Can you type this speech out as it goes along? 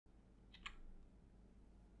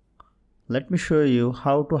Let me show you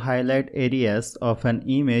how to highlight areas of an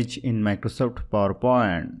image in Microsoft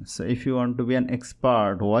PowerPoint. So if you want to be an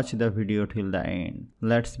expert, watch the video till the end.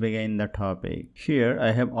 Let's begin the topic. Here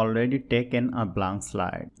I have already taken a blank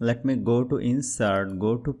slide. Let me go to insert,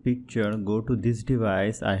 go to picture, go to this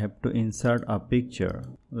device. I have to insert a picture.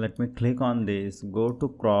 Let me click on this, go to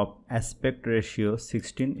crop aspect ratio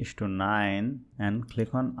 16:9 and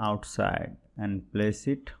click on outside and place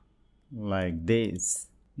it like this.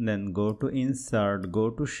 Then go to insert, go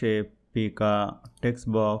to shape, pick a text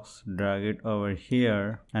box, drag it over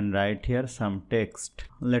here and write here some text.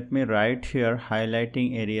 Let me write here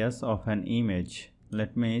highlighting areas of an image.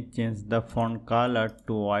 Let me change the font color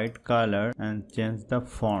to white color and change the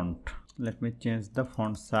font. Let me change the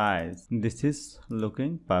font size. This is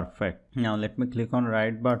looking perfect. Now let me click on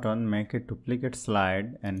right button, make a duplicate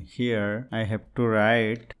slide, and here I have to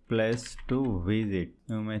write place to visit.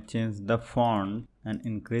 You may change the font and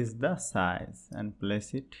increase the size and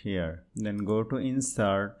place it here. Then go to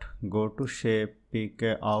insert, go to shape, pick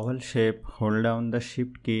a oval shape, hold down the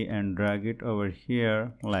shift key and drag it over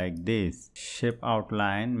here like this. Shape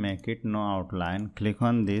outline, make it no outline. Click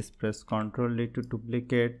on this, press Ctrl D to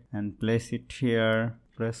duplicate and place it here.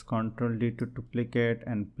 Press Ctrl D to duplicate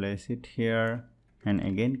and place it here. And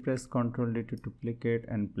again press Ctrl D to duplicate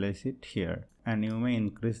and place it here. And you may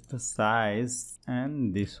increase the size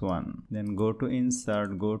and this one. Then go to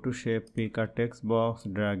insert, go to shape, pick a text box,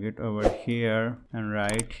 drag it over here and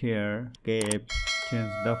write here cape.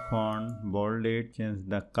 Change the font, bold it, change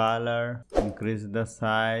the color, increase the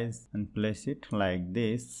size and place it like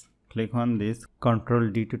this. Click on this,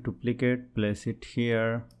 Ctrl D to duplicate, place it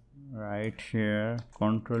here, right here,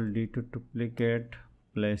 Ctrl D to duplicate,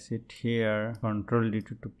 place it here, Ctrl D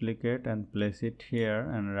to duplicate and place it here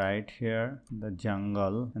and right here the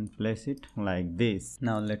jungle and place it like this.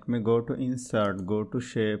 Now let me go to insert, go to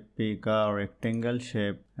shape, pick a rectangle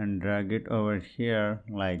shape and drag it over here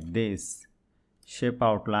like this. Shape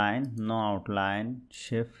outline, no outline,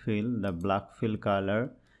 shape fill, the black fill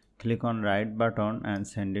color. Click on right button and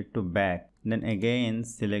send it to back. Then again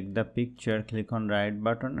select the picture, click on right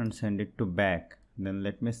button and send it to back. Then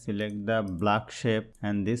let me select the black shape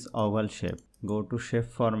and this oval shape. Go to shape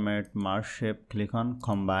format, merge shape, click on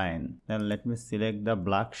combine. Then let me select the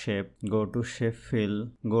black shape, go to shape fill,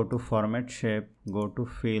 go to format shape, go to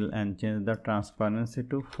fill and change the transparency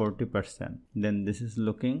to 40%. Then this is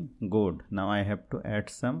looking good. Now I have to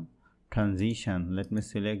add some transition. Let me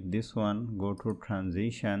select this one, go to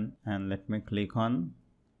transition and let me click on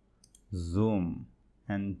zoom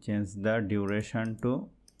and change the duration to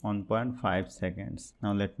 1.5 seconds.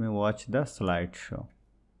 Now let me watch the slideshow.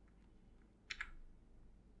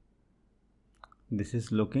 This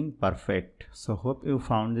is looking perfect. So hope you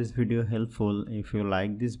found this video helpful. If you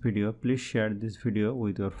like this video, please share this video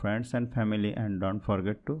with your friends and family and don't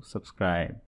forget to subscribe.